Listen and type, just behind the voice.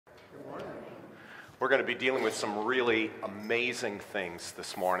We're going to be dealing with some really amazing things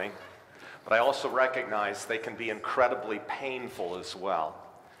this morning, but I also recognize they can be incredibly painful as well.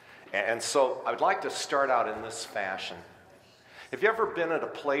 And so I would like to start out in this fashion. Have you ever been at a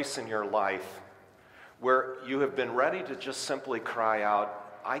place in your life where you have been ready to just simply cry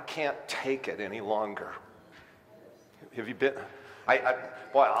out, I can't take it any longer? Have you been?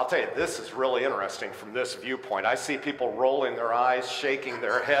 Well, I'll tell you, this is really interesting from this viewpoint. I see people rolling their eyes, shaking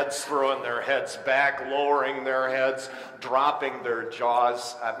their heads, throwing their heads back, lowering their heads, dropping their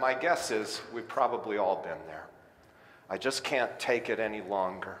jaws. My guess is we've probably all been there. I just can't take it any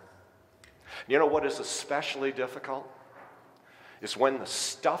longer. You know what is especially difficult? Is when the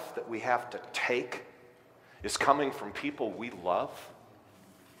stuff that we have to take is coming from people we love.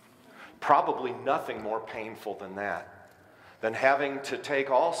 Probably nothing more painful than that. Than having to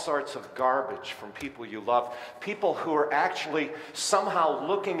take all sorts of garbage from people you love, people who are actually somehow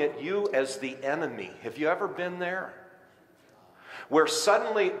looking at you as the enemy. Have you ever been there? Where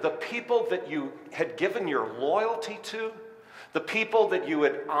suddenly the people that you had given your loyalty to, the people that you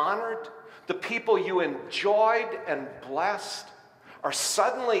had honored, the people you enjoyed and blessed, are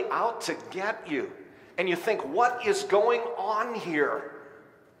suddenly out to get you. And you think, what is going on here?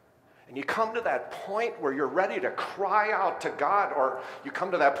 And you come to that point where you're ready to cry out to God, or you come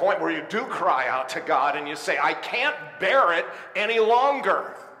to that point where you do cry out to God and you say, I can't bear it any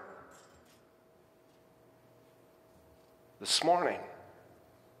longer. This morning,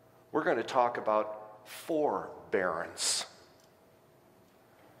 we're going to talk about forbearance.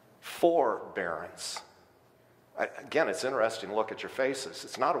 Forbearance. Again, it's interesting to look at your faces.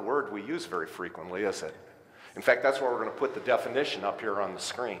 It's not a word we use very frequently, is it? In fact, that's why we're going to put the definition up here on the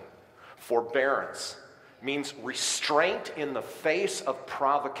screen. Forbearance means restraint in the face of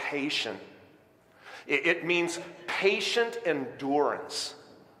provocation. It means patient endurance.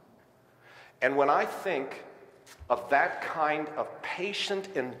 And when I think of that kind of patient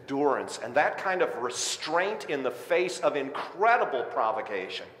endurance and that kind of restraint in the face of incredible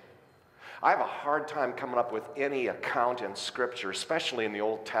provocation, I have a hard time coming up with any account in Scripture, especially in the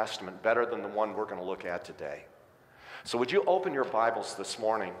Old Testament, better than the one we're going to look at today. So would you open your Bibles this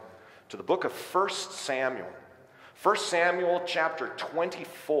morning to the book of 1 Samuel. 1 Samuel chapter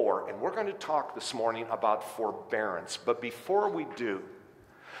 24, and we're going to talk this morning about forbearance. But before we do,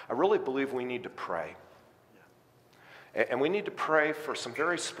 I really believe we need to pray. And we need to pray for some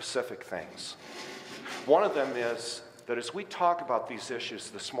very specific things. One of them is that as we talk about these issues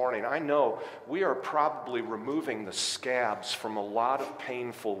this morning, I know we are probably removing the scabs from a lot of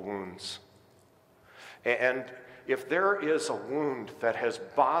painful wounds. And if there is a wound that has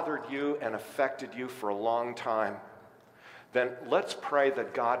bothered you and affected you for a long time, then let's pray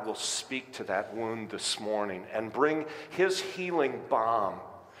that God will speak to that wound this morning and bring His healing balm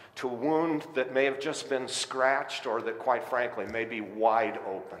to a wound that may have just been scratched or that, quite frankly, may be wide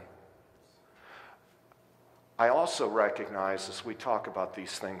open. I also recognize, as we talk about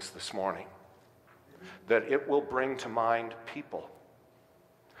these things this morning, that it will bring to mind people.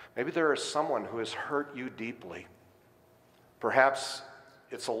 Maybe there is someone who has hurt you deeply. Perhaps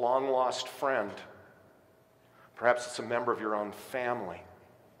it's a long-lost friend. Perhaps it's a member of your own family.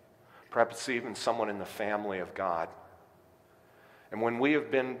 Perhaps it's even someone in the family of God. And when we have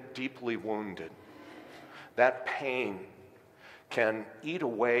been deeply wounded, that pain can eat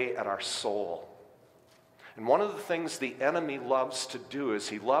away at our soul. And one of the things the enemy loves to do is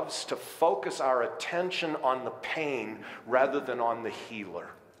he loves to focus our attention on the pain rather than on the healer.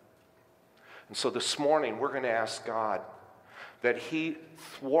 And so this morning, we're going to ask God that He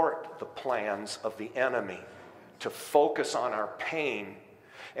thwart the plans of the enemy to focus on our pain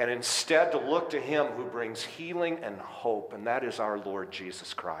and instead to look to Him who brings healing and hope, and that is our Lord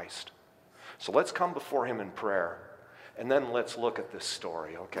Jesus Christ. So let's come before Him in prayer, and then let's look at this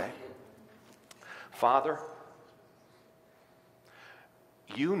story, okay? Father,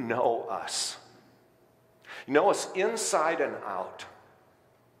 You know us. You know us inside and out.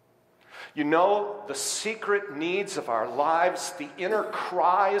 You know the secret needs of our lives, the inner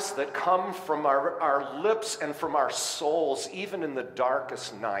cries that come from our lips and from our souls, even in the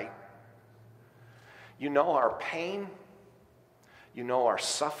darkest night. You know our pain. You know our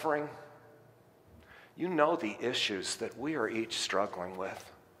suffering. You know the issues that we are each struggling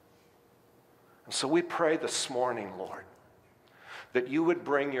with. And so we pray this morning, Lord, that You would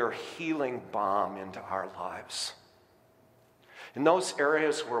bring Your healing balm into our lives. In those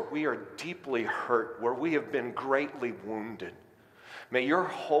areas where we are deeply hurt, where we have been greatly wounded, may Your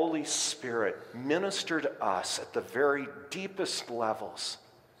Holy Spirit minister to us at the very deepest levels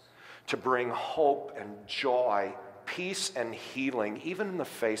to bring hope and joy, peace and healing, even in the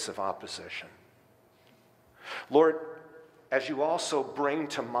face of opposition. Lord, as you also bring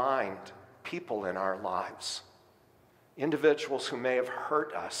to mind people in our lives, individuals who may have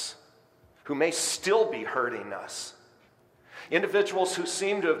hurt us, who may still be hurting us, individuals who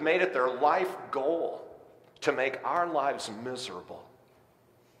seem to have made it their life goal to make our lives miserable.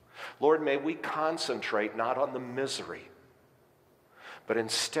 Lord, may we concentrate not on the misery, but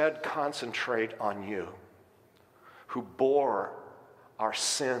instead concentrate on you, who bore our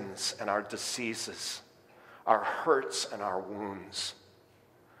sins and our diseases, our hurts and our wounds.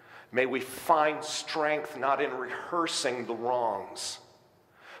 May we find strength not in rehearsing the wrongs,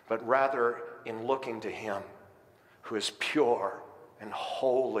 but rather in looking to him who is pure and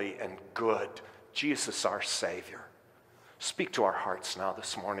holy and good, Jesus our Savior. Speak to our hearts now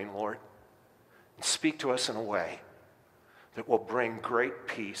this morning, Lord, and speak to us in a way that will bring great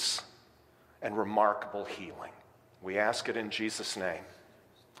peace and remarkable healing. We ask it in Jesus' name.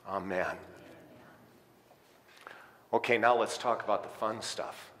 Amen. Okay, now let's talk about the fun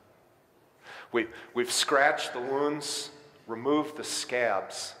stuff. We've scratched the wounds, removed the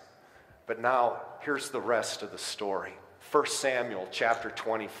scabs, but now here's the rest of the story. 1 Samuel chapter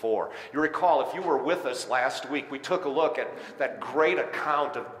 24. You recall, if you were with us last week, we took a look at that great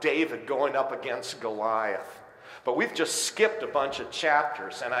account of David going up against Goliath. But we've just skipped a bunch of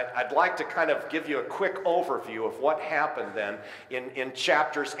chapters, and I'd like to kind of give you a quick overview of what happened then in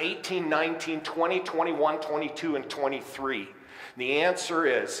chapters 18, 19, 20, 21, 22, and 23. The answer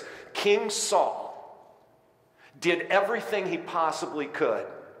is, King Saul did everything he possibly could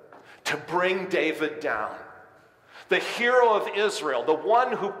to bring David down. The hero of Israel, the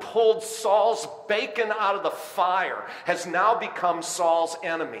one who pulled Saul's bacon out of the fire, has now become Saul's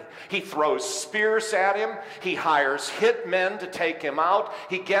enemy. He throws spears at him. He hires hitmen to take him out.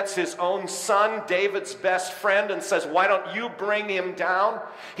 He gets his own son, David's best friend, and says, "Why don't you bring him down?"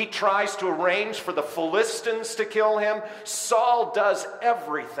 He tries to arrange for the Philistines to kill him. Saul does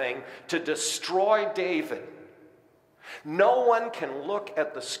everything to destroy David. No one can look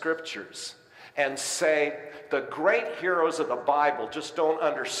at the scriptures and say, the great heroes of the Bible just don't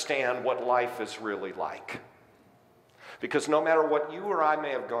understand what life is really like. Because no matter what you or I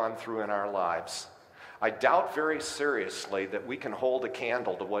may have gone through in our lives, I doubt very seriously that we can hold a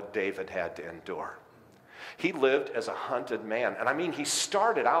candle to what David had to endure. He lived as a hunted man. And I mean, he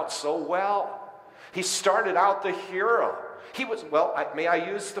started out so well. He started out the hero. He was, may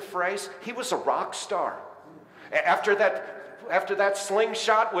I use the phrase? He was a rock star. After that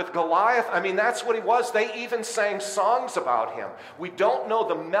slingshot with Goliath, I mean, that's what he was. They even sang songs about him. We don't know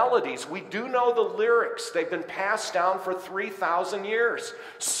the melodies. We do know the lyrics. They've been passed down for 3,000 years.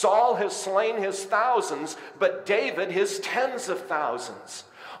 Saul has slain his thousands, but David his tens of thousands.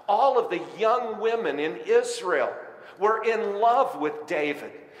 All of the young women in Israel were in love with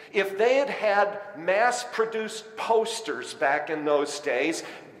David. If they had had mass-produced posters back in those days,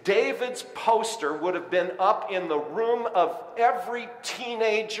 David's poster would have been up in the room of every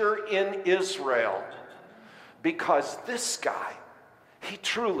teenager in Israel, because this guy, he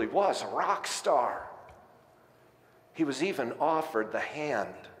truly was a rock star. He was even offered the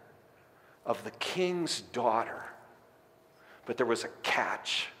hand of the king's daughter. But there was a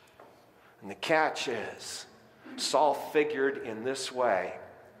catch, and the catch is Saul figured in this way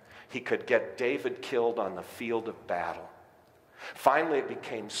he could get David killed on the field of battle. Finally, it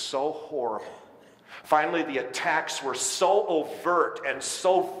became so horrible. Finally, the attacks were so overt and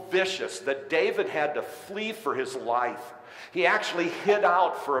so vicious that David had to flee for his life. He actually hid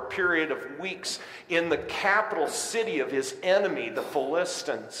out for a period of weeks in the capital city of his enemy, the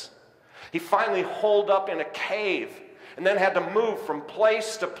Philistines. He finally holed up in a cave and then had to move from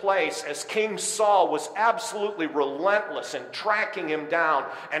place to place as King Saul was absolutely relentless in tracking him down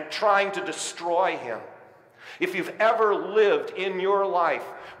and trying to destroy him. If you've ever lived in your life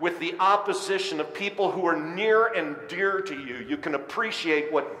with the opposition of people who are near and dear to you, you can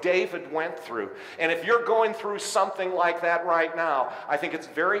appreciate what David went through. And if you're going through something like that right now, I think it's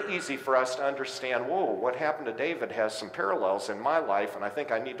very easy for us to understand, whoa, what happened to David has some parallels in my life, and I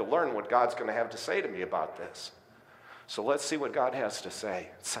think I need to learn what God's going to have to say to me about this. So let's see what God has to say.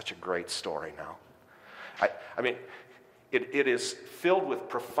 It's such a great story now. I mean, it is filled with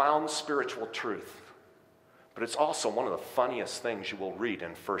profound spiritual truth. But it's also one of the funniest things you will read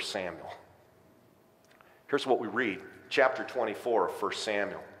in 1 Samuel. Here's what we read, chapter 24 of 1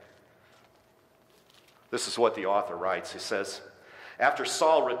 Samuel. This is what the author writes. He says, "After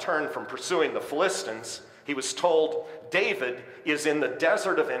Saul returned from pursuing the Philistines, he was told, 'David is in the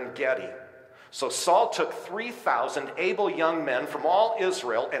desert of En-Gedi.' So Saul took 3,000 able young men from all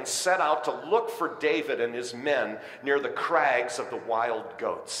Israel and set out to look for David and his men near the crags of the wild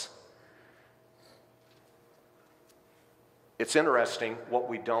goats." It's interesting what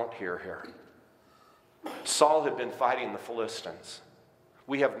we don't hear here. Saul had been fighting the Philistines.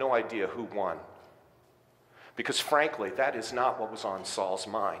 We have no idea who won. Because frankly, that is not what was on Saul's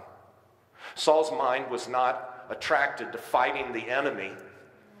mind. Saul's mind was not attracted to fighting the enemy.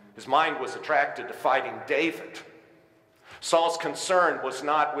 His mind was attracted to fighting David. Saul's concern was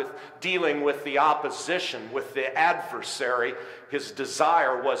not with dealing with the opposition, with the adversary. His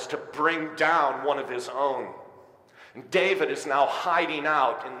desire was to bring down one of his own. And David is now hiding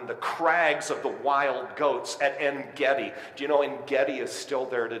out in the crags of the wild goats at En-Gedi. Do you know En-Gedi is still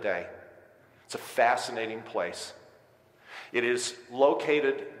there today? It's a fascinating place. It is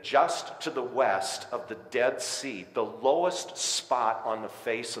located just to the west of the Dead Sea, the lowest spot on the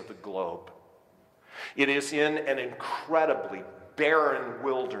face of the globe. It is in an incredibly barren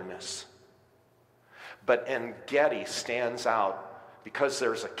wilderness. But En-Gedi stands out because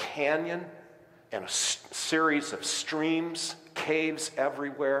there's a canyon and a series of streams, caves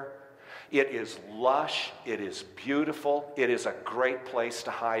everywhere. It is lush, it is beautiful, it is a great place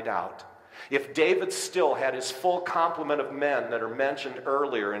to hide out. If David still had his full complement of men that are mentioned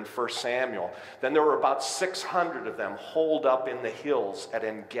earlier in 1 Samuel, then there were about 600 of them holed up in the hills at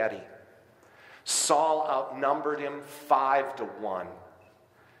En-Gedi. Saul outnumbered him 5-1,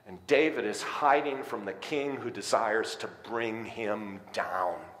 and David is hiding from the king who desires to bring him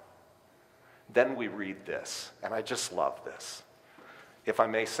down. Then we read this, and I just love this. If I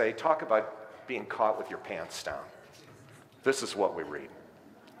may say, talk about being caught with your pants down. This is what we read.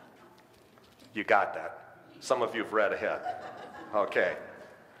 You got that? Some of you have read ahead. Okay.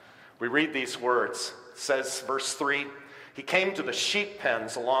 We read these words. It says, verse 3, he came to the sheep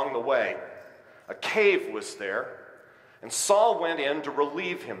pens along the way. A cave was there, and Saul went in to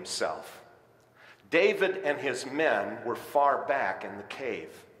relieve himself. David and his men were far back in the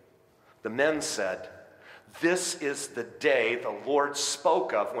cave. The men said, "This is the day the Lord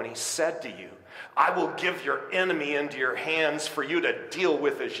spoke of when he said to you, 'I will give your enemy into your hands for you to deal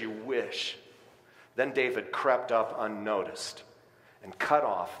with as you wish.'" Then David crept up unnoticed and cut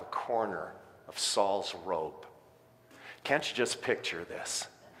off the corner of Saul's robe. Can't you just picture this?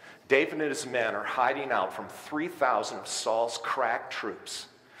 David and his men are hiding out from 3,000 of Saul's crack troops.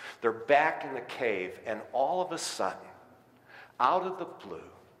 They're back in the cave, and all of a sudden, out of the blue,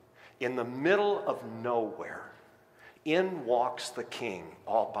 in the middle of nowhere, in walks the king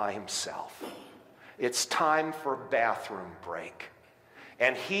all by himself. It's time for a bathroom break.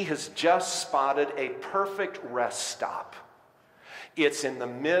 And he has just spotted a perfect rest stop. It's in the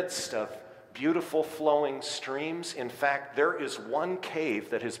midst of beautiful flowing streams. In fact, there is one cave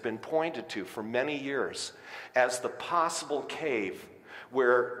that has been pointed to for many years as the possible cave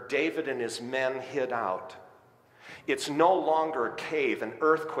where David and his men hid out. It's no longer a cave. An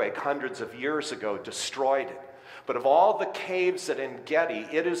earthquake hundreds of years ago destroyed it. But of all the caves at En-Gedi,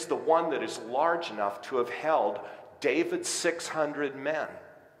 it is the one that is large enough to have held David's 600 men.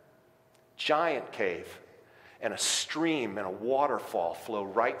 Giant cave. And a stream and a waterfall flow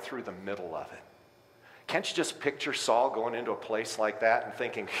right through the middle of it. Can't you just picture Saul going into a place like that and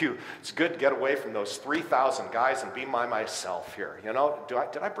thinking, phew, it's good to get away from those 3,000 guys and be myself here. You know, did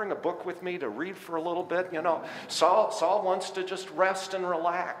I bring a book with me to read for a little bit? You know, Saul wants to just rest and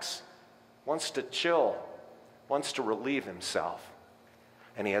relax, wants to chill, wants to relieve himself.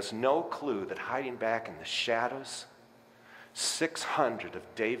 And he has no clue that hiding back in the shadows, 600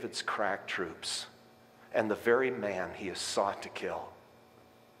 of David's crack troops and the very man he has sought to kill.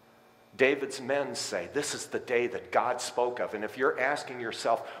 David's men say, this is the day that God spoke of. And if you're asking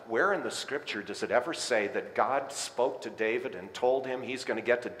yourself, where in the scripture does it ever say that God spoke to David and told him he's going to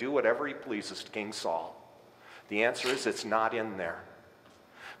get to do whatever he pleases to King Saul? The answer is it's not in there.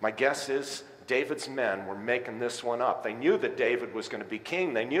 My guess is David's men were making this one up. They knew that David was going to be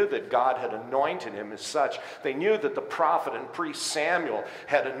king. They knew that God had anointed him as such. They knew that the prophet and priest Samuel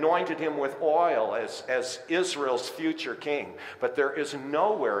had anointed him with oil as Israel's future king. But there is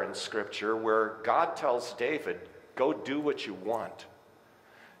nowhere in Scripture where God tells David, go do what you want.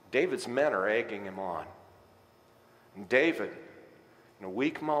 David's men are egging him on. And David, in a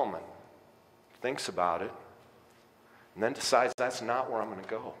weak moment, thinks about it and then decides that's not where I'm going to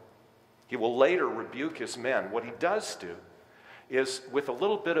go. He will later rebuke his men. What he does do is, with a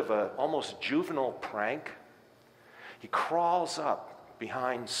little bit of a almost juvenile prank, he crawls up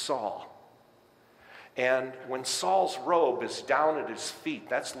behind Saul. And when Saul's robe is down at his feet,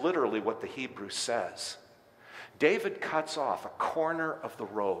 that's literally what the Hebrew says. David cuts off a corner of the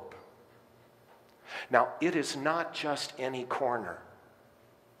robe. Now, it is not just any corner.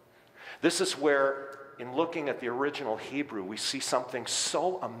 This is where, in looking at the original Hebrew, we see something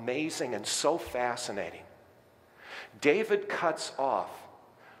so amazing and so fascinating. David cuts off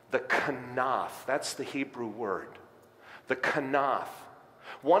the kanaf, that's the Hebrew word, the kanaf,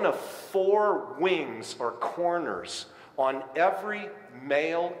 one of 4 wings or corners on every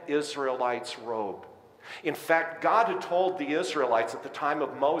male Israelite's robe. In fact, God had told the Israelites at the time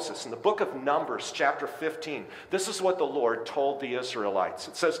of Moses, in the book of Numbers, chapter 15, this is what the Lord told the Israelites.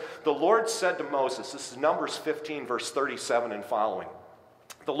 It says, the Lord said to Moses, this is Numbers 15, verse 37 and following.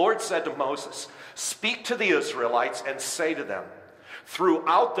 The Lord said to Moses, speak to the Israelites and say to them,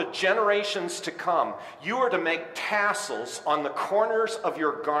 throughout the generations to come, you are to make tassels on the corners of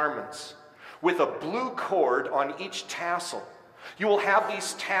your garments, with a blue cord on each tassel. You will have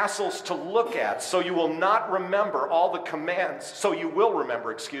these tassels to look at, so you will not remember all the commands, so you will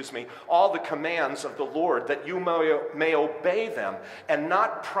remember, all the commands of the Lord, that you may obey them, and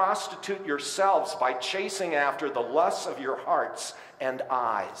not prostitute yourselves by chasing after the lusts of your hearts and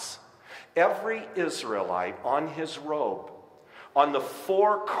eyes. Every Israelite on his robe, on the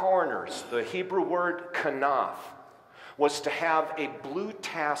 4 corners, the Hebrew word kanaf, was to have a blue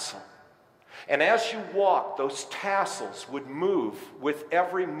tassel. And as you walk, those tassels would move with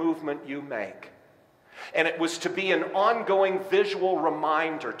every movement you make. And it was to be an ongoing visual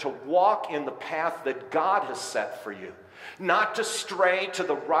reminder to walk in the path that God has set for you. Not to stray to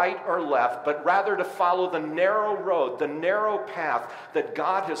the right or left, but rather to follow the narrow road, the narrow path that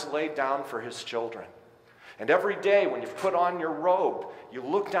God has laid down for his children. And every day when you put on your robe, you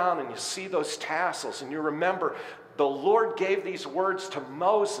look down and you see those tassels and you remember the Lord gave these words to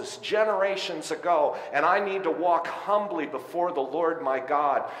Moses generations ago, and I need to walk humbly before the Lord my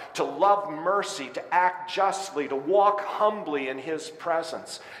God, to love mercy, to act justly, to walk humbly in his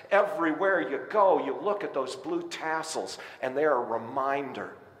presence. Everywhere you go, you look at those blue tassels, and they're a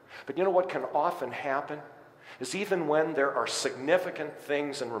reminder. But you know what can often happen? Is even when there are significant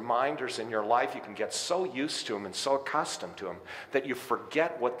things and reminders in your life, you can get so used to them and so accustomed to them that you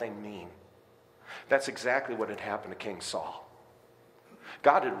forget what they mean. That's exactly what had happened to King Saul.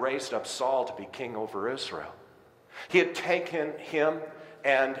 God had raised up Saul to be king over Israel. He had taken him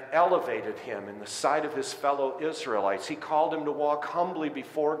and elevated him in the sight of his fellow Israelites. He called him to walk humbly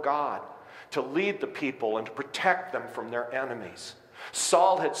before God, to lead the people and to protect them from their enemies.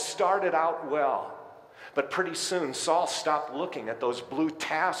 Saul had started out well, but pretty soon Saul stopped looking at those blue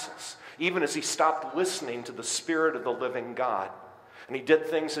tassels, even as he stopped listening to the Spirit of the living God. And he did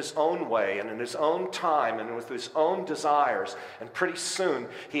things his own way and in his own time and with his own desires. And pretty soon,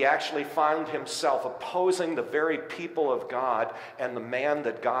 he actually found himself opposing the very people of God and the man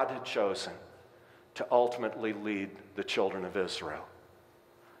that God had chosen to ultimately lead the children of Israel.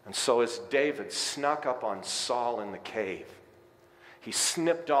 And so as David snuck up on Saul in the cave, he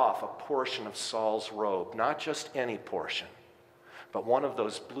snipped off a portion of Saul's robe, not just any portion, but one of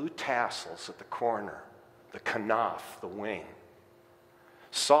those blue tassels at the corner, the kanaf, the wing.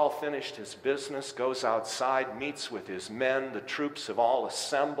 Saul finished his business, goes outside, meets with his men. The troops have all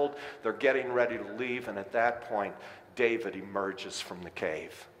assembled. They're getting ready to leave, and at that point, David emerges from the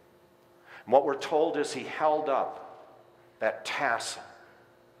cave. And what we're told is he held up that tassel,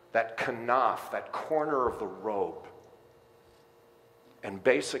 that kanaf, that corner of the robe. And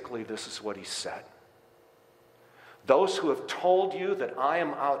basically, this is what he said. Those who have told you that I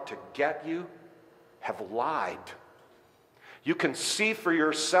am out to get you have lied. You can see for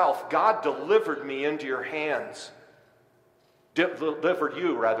yourself, God delivered me into your hands. Delivered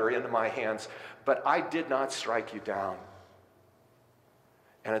you, rather, into my hands. But I did not strike you down.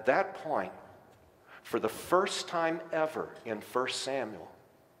 And at that point, for the first time ever in 1 Samuel,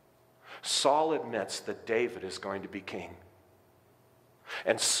 Saul admits that David is going to be king.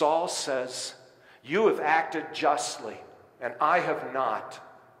 And Saul says, you have acted justly, and I have not.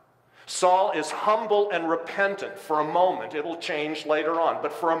 Saul is humble and repentant for a moment. It'll change later on.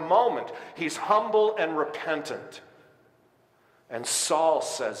 But for a moment, he's humble and repentant. And Saul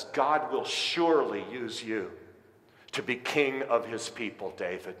says, God will surely use you to be king of his people,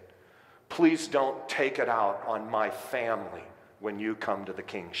 David. Please don't take it out on my family when you come to the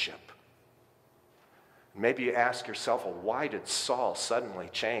kingship. Maybe you ask yourself, well, why did Saul suddenly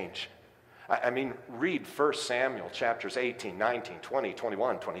change? I mean, read 1 Samuel chapters 18, 19, 20,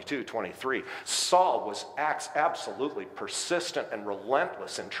 21, 22, 23. Saul was absolutely persistent and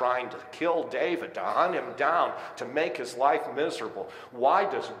relentless in trying to kill David, to hunt him down, to make his life miserable. Why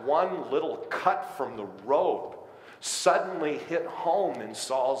does one little cut from the robe suddenly hit home in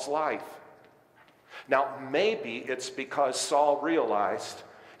Saul's life? Now, maybe it's because Saul realized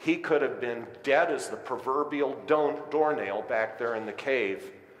he could have been dead as the proverbial doornail back there in the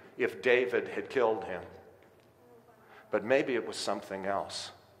cave if David had killed him. But maybe it was something else.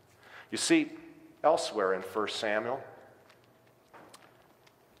 You see, elsewhere in 1 Samuel.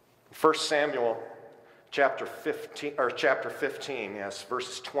 1 Samuel chapter 15, yes,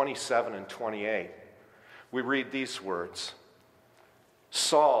 verses 27 and 28. We read these words.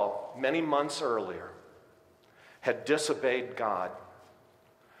 Saul, many months earlier, had disobeyed God,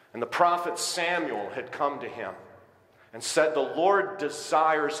 and the prophet Samuel had come to him and said, "The Lord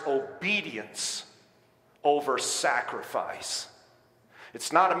desires obedience over sacrifice."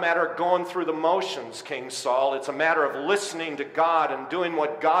 It's not a matter of going through the motions, King Saul. It's a matter of listening to God and doing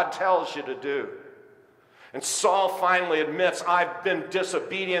what God tells you to do. And Saul finally admits, I've been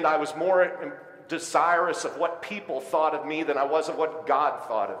disobedient. I was more desirous of what people thought of me than I was of what God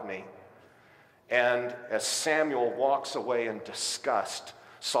thought of me. And as Samuel walks away in disgust,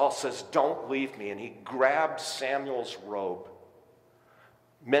 Saul says, "Don't leave me." And he grabs Samuel's robe.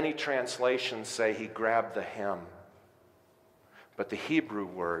 Many translations say he grabbed the hem. But the Hebrew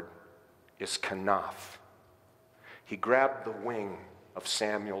word is kanaf. He grabbed the wing of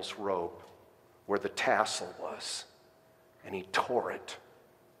Samuel's robe where the tassel was, and he tore it.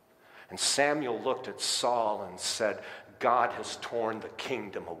 And Samuel looked at Saul and said, "God has torn the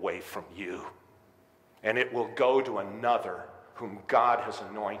kingdom away from you, and it will go to another whom God has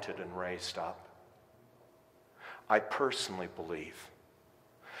anointed and raised up." I personally believe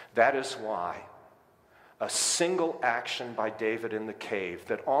that is why a single action by David in the cave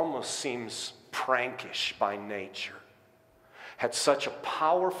that almost seems prankish by nature had such a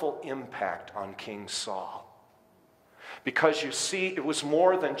powerful impact on King Saul. Because you see, it was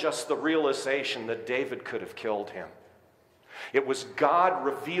more than just the realization that David could have killed him. It was God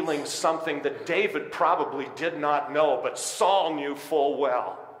revealing something that David probably did not know, but Saul knew full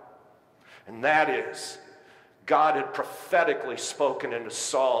well. And that is, God had prophetically spoken into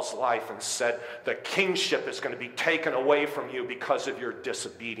Saul's life and said, the kingship is going to be taken away from you because of your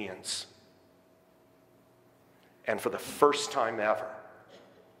disobedience. And for the first time ever,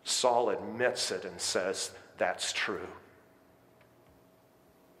 Saul admits it and says, that's true.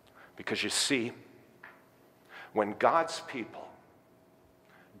 Because you see, when God's people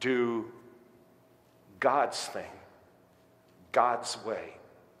do God's thing, God's way,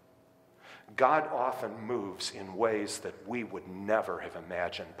 God often moves in ways that we would never have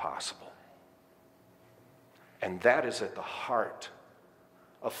imagined possible. And that is at the heart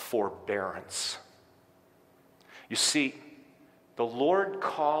of forbearance. You see, the Lord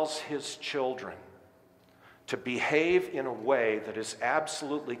calls his children to behave in a way that is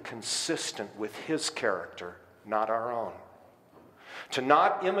absolutely consistent with his character, not our own. To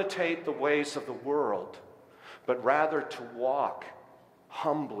not imitate the ways of the world, but rather to walk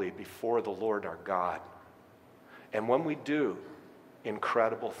humbly before the Lord our God. And when we do,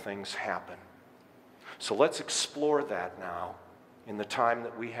 incredible things happen. So let's explore that now in the time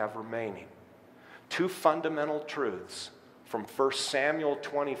that we have remaining. Two fundamental truths from 1 Samuel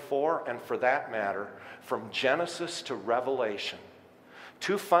 24, and for that matter, from Genesis to Revelation.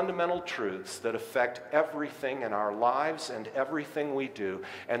 Two fundamental truths that affect everything in our lives and everything we do,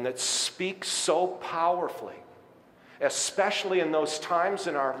 and that speak so powerfully, especially in those times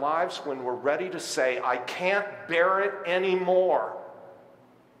in our lives when we're ready to say, I can't bear it anymore.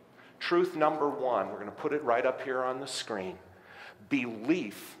 Truth number one, we're going to put it right up here on the screen.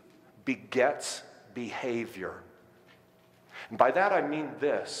 Belief begets behavior. And by that I mean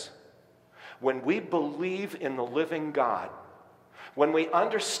this. When we believe in the living God, when we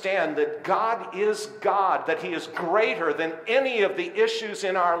understand that God is God, that he is greater than any of the issues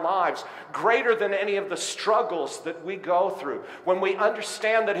in our lives, greater than any of the struggles that we go through, when we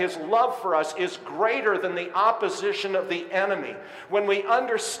understand that his love for us is greater than the opposition of the enemy, when we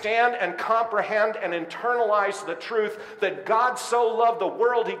understand and comprehend and internalize the truth that God so loved the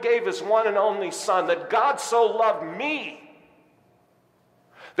world he gave his one and only Son, that God so loved me,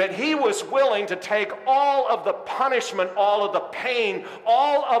 that he was willing to take all of the punishment, all of the pain,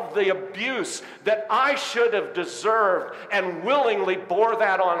 all of the abuse that I should have deserved and willingly bore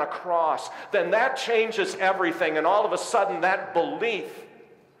that on a cross, then that changes everything. And all of a sudden that belief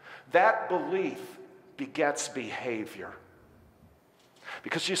begets behavior.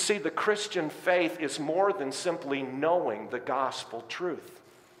 Because you see, the Christian faith is more than simply knowing the gospel truth.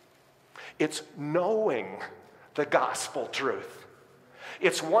 It's knowing the gospel truth.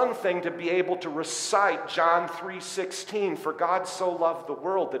 It's one thing to be able to recite John 3:16, for God so loved the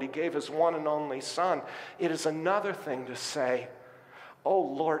world that he gave his one and only Son. It is another thing to say, oh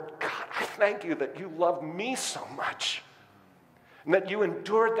Lord God, I thank you that you love me so much, and that you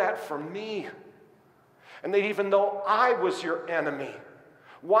endured that for me, and that even though I was your enemy,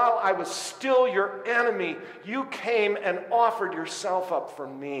 while I was still your enemy, you came and offered yourself up for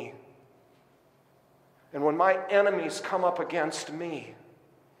me. And when my enemies come up against me,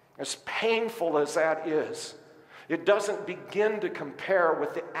 as painful as that is, it doesn't begin to compare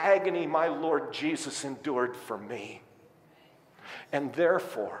with the agony my Lord Jesus endured for me. And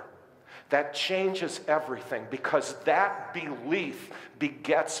therefore, that changes everything, because that belief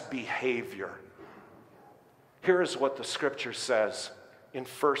begets behavior. Here is what the scripture says in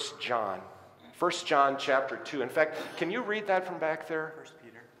 1 John. 1 John chapter 2. In fact, can you read that from back there? 1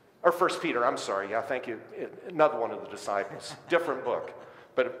 Peter. Or 1 Peter, I'm sorry. Yeah, thank you. Another one of the disciples. Different book.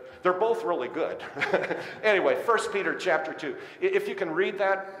 But they're both really good. Anyway, 1 Peter chapter 2. If you can read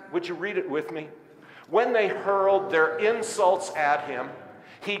that, would you read it with me? When they hurled their insults at him,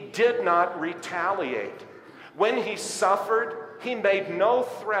 he did not retaliate. When he suffered, he made no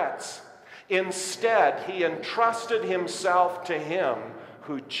threats. Instead, he entrusted himself to him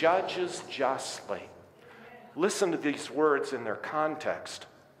who judges justly. Listen to these words in their context.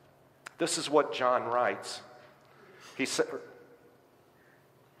 This is what John writes. He said,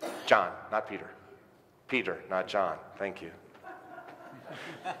 John, not Peter. Peter, not John. Thank you.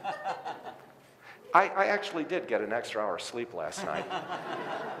 I actually did get an extra hour of sleep last night.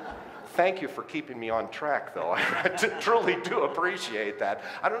 Thank you for keeping me on track, though. I truly do appreciate that.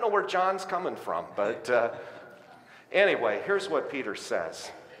 I don't know where John's coming from, but anyway, here's what Peter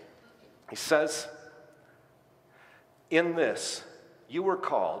says. He says, in this you were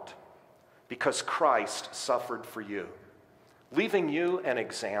called because Christ suffered for you, leaving you an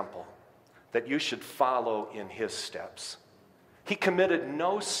example that you should follow in his steps. He committed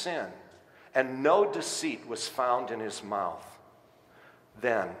no sin, and no deceit was found in his mouth.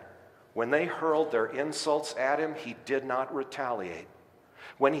 Then, when they hurled their insults at him, he did not retaliate.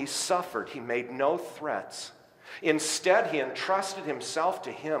 When he suffered, he made no threats. Instead, he entrusted himself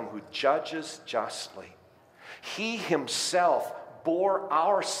to him who judges justly. He himself bore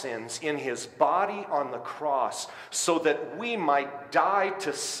our sins in his body on the cross so that we might die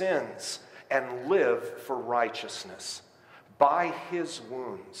to sins and live for righteousness. By his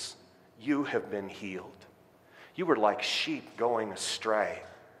wounds, you have been healed. You were like sheep going astray,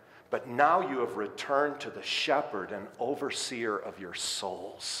 but now you have returned to the shepherd and overseer of your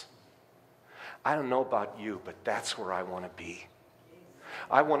souls. I don't know about you, but that's where I want to be.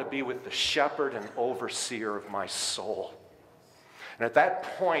 I want to be with the shepherd and overseer of my soul. And at that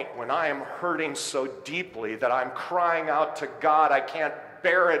point, when I am hurting so deeply that I'm crying out to God, I can't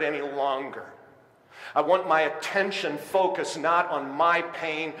bear it any longer. I want my attention focused not on my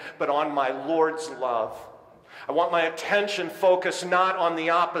pain, but on my Lord's love. I want my attention focused not on the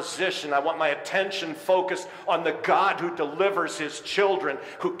opposition. I want my attention focused on the God who delivers his children,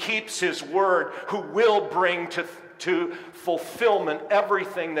 who keeps his word, who will bring to fulfillment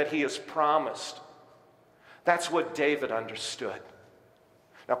everything that he has promised. That's what David understood.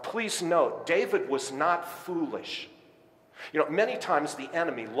 Now, please note, David was not foolish. You know, many times the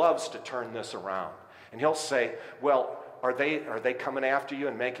enemy loves to turn this around. And he'll say, well, are they coming after you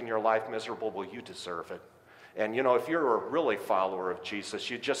and making your life miserable? Well, you deserve it. And, you know, if you're a really follower of Jesus,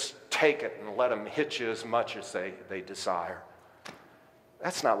 you just take it and let them hit you as much as they desire.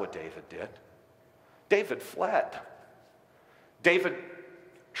 That's not what David did. David fled. David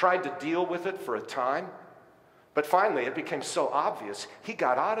tried to deal with it for a time, but finally it became so obvious, he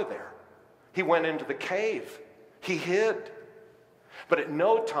got out of there. He went into the cave. He hid. But at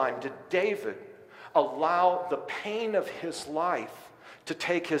no time did David allow the pain of his life to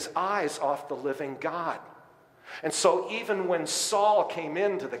take his eyes off the living God. And so even when Saul came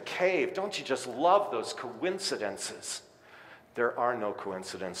into the cave, don't you just love those coincidences? There are no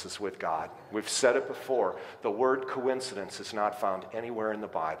coincidences with God. We've said it before. The word coincidence is not found anywhere in the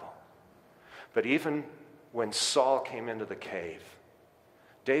Bible. But even when Saul came into the cave,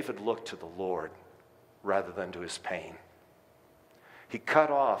 David looked to the Lord rather than to his pain. He cut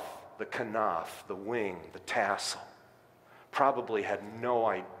off the kanaf, the wing, the tassel. Probably had no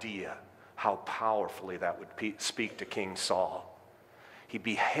idea how powerfully that would speak to King Saul. He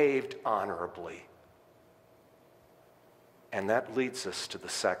behaved honorably. And that leads us to the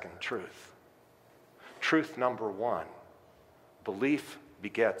second truth. Truth number one, belief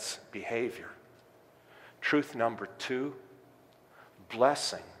begets behavior. Truth number two,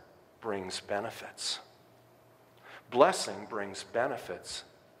 blessing brings benefits. Blessing brings benefits.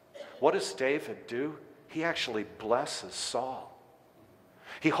 What does David do? He actually blesses Saul.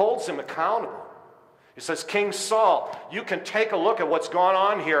 He holds him accountable. He says, King Saul, you can take a look at what's gone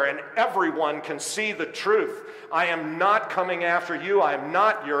on here and everyone can see the truth. I am not coming after you. I am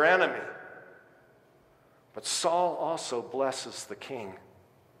not your enemy. But Saul also blesses the king.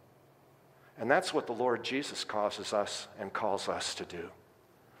 And that's what the Lord Jesus causes us and calls us to do.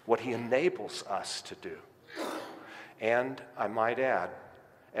 what he enables us to do. And I might add,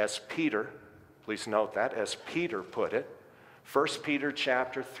 as Peter, please note that, as Peter put it, 1 Peter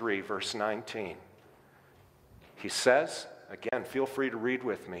chapter 3, verse 19. He says, again, feel free to read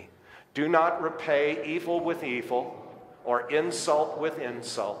with me, do not repay evil with evil or insult with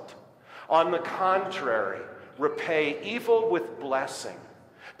insult. On the contrary, repay evil with blessing,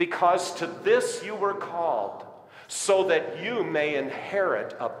 because to this you were called, so that you may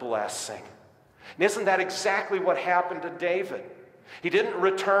inherit a blessing. And isn't that exactly what happened to David? He didn't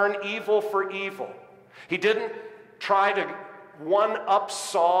return evil for evil. He didn't try to one-up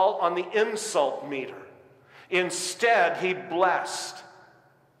Saul on the insult meter. Instead, he blessed.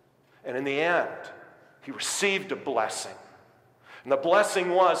 And in the end, he received a blessing. And the blessing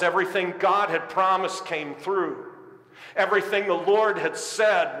was everything God had promised came through. Everything the Lord had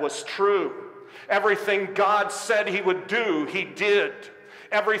said was true. Everything God said he would do, he did.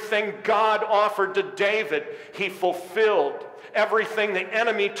 Everything God offered to David, he fulfilled. Everything the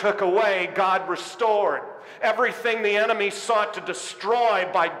enemy took away, God restored. Everything the enemy sought to destroy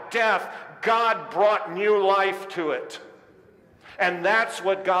by death, God brought new life to it. And that's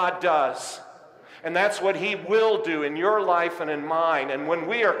what God does. And that's what he will do in your life and in mine. And when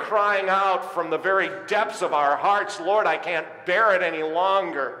we are crying out from the very depths of our hearts, Lord, I can't bear it any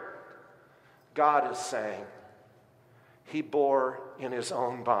longer, God is saying, he bore in his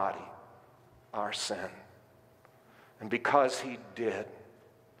own body our sin. And because he did,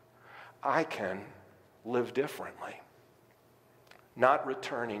 I can live differently. Not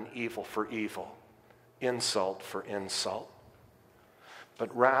returning evil for evil, insult for insult,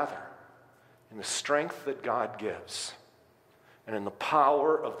 but rather in the strength that God gives and in the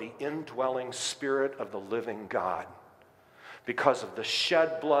power of the indwelling Spirit of the living God, because of the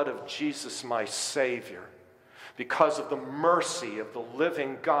shed blood of Jesus, my Savior, because of the mercy of the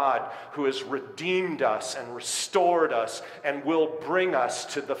living God who has redeemed us and restored us and will bring us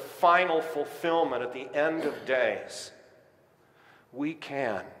to the final fulfillment at the end of days, we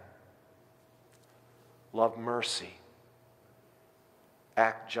can love mercy,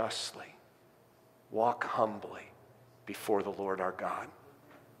 act justly, walk humbly before the Lord our God.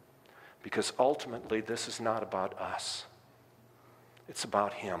 Because ultimately, this is not about us. It's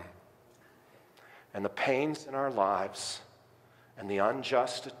about him. And the pains in our lives and the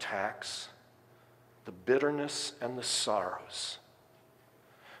unjust attacks, the bitterness and the sorrows,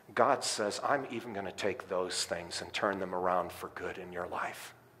 God says, I'm even going to take those things and turn them around for good in your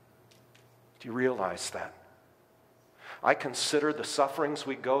life. Do you realize that? I consider the sufferings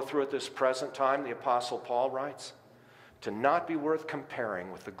we go through at this present time, the Apostle Paul writes, to not be worth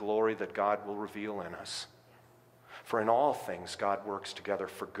comparing with the glory that God will reveal in us. For in all things God works together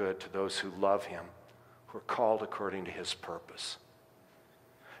for good to those who love him, who are called according to his purpose.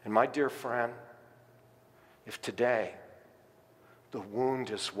 And my dear friend, if today the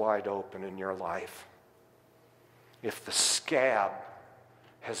wound is wide open in your life, if the scab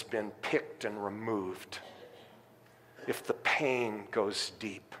has been picked and removed, if the pain goes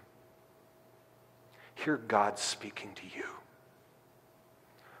deep, hear God speaking to you.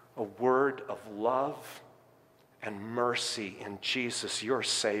 A word of love and mercy in Jesus, your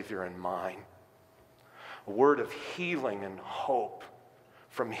Savior and mine. A word of healing and hope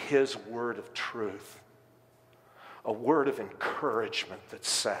from his word of truth. A word of encouragement that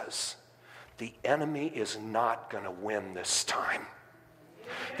says, the enemy is not going to win this time.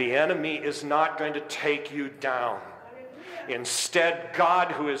 The enemy is not going to take you down. Instead,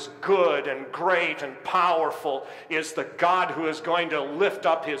 God, who is good and great and powerful, is the God who is going to lift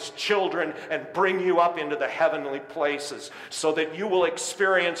up his children and bring you up into the heavenly places so that you will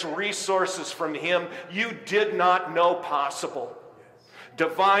experience resources from him you did not know possible.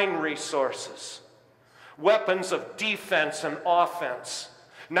 Divine resources, weapons of defense and offense,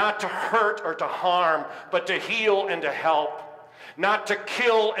 not to hurt or to harm, but to heal and to help. Not to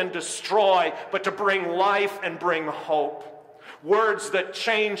kill and destroy, but to bring life and bring hope. Words that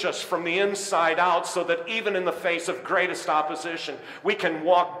change us from the inside out so that even in the face of greatest opposition, we can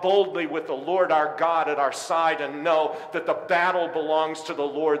walk boldly with the Lord our God at our side and know that the battle belongs to the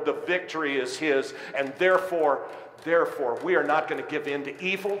Lord, the victory is his, and therefore, we are not going to give in to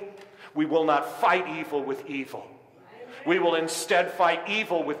evil. We will not fight evil with evil. We will instead fight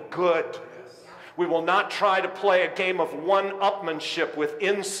evil with good. We will not try to play a game of one-upmanship with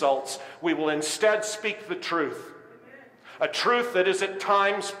insults. We will instead speak the truth. A truth that is at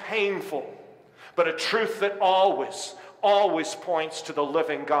times painful, but a truth that always points to the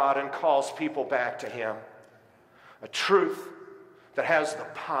living God and calls people back to him. A truth that has the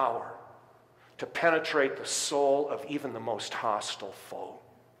power to penetrate the soul of even the most hostile foe.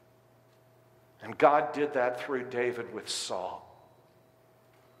 And God did that through David with Saul,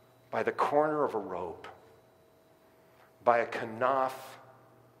 by the corner of a robe, by a kanaf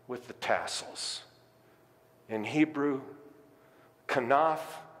with the tassels. In Hebrew, kanaf,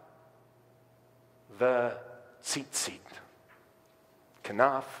 the tzitzit.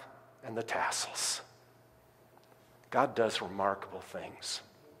 Kanaf and the tassels. God does remarkable things.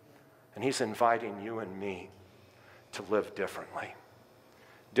 And he's inviting you and me to live differently.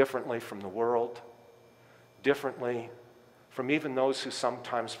 Differently from the world. Differently from even those who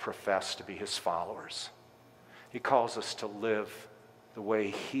sometimes profess to be his followers. He calls us to live the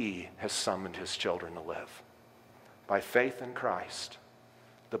way he has summoned his children to live. By faith in Christ,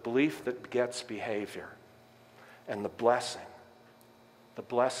 the belief that begets behavior, and the blessing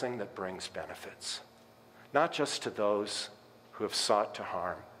that brings benefits. Not just to those who have sought to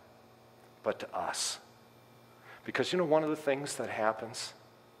harm, but to us. Because one of the things that happens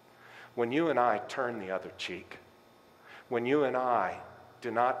when you and I turn the other cheek, when you and I do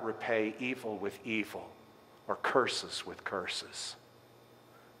not repay evil with evil or curses with curses,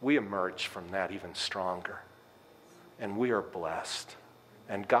 we emerge from that even stronger. And we are blessed.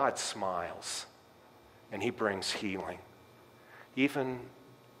 And God smiles. And he brings healing, even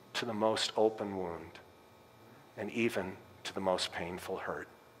to the most open wound, and even to the most painful hurt.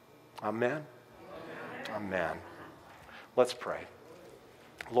 Amen? Amen. Amen. Let's pray.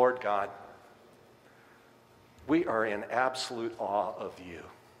 Lord God, we are in absolute awe of you.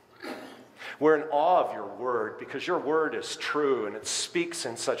 We're in awe of your word because your word is true and it speaks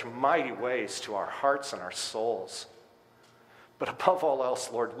in such mighty ways to our hearts and our souls. But above all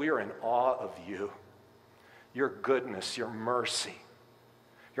else, Lord, we are in awe of you, your goodness, your mercy,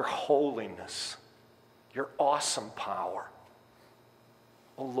 your holiness, your awesome power.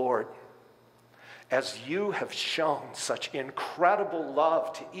 Oh Lord, as you have shown such incredible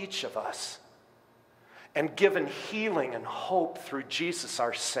love to each of us and given healing and hope through Jesus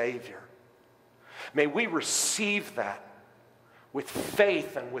our Savior, may we receive that with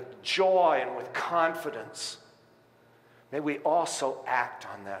faith and with joy and with confidence. May we also act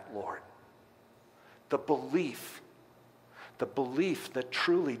on that, Lord. The belief that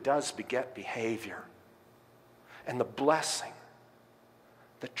truly does beget behavior, and the blessing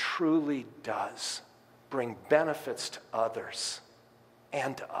that truly does bring benefits to others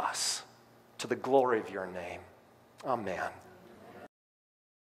and to us, to the glory of your name. Amen.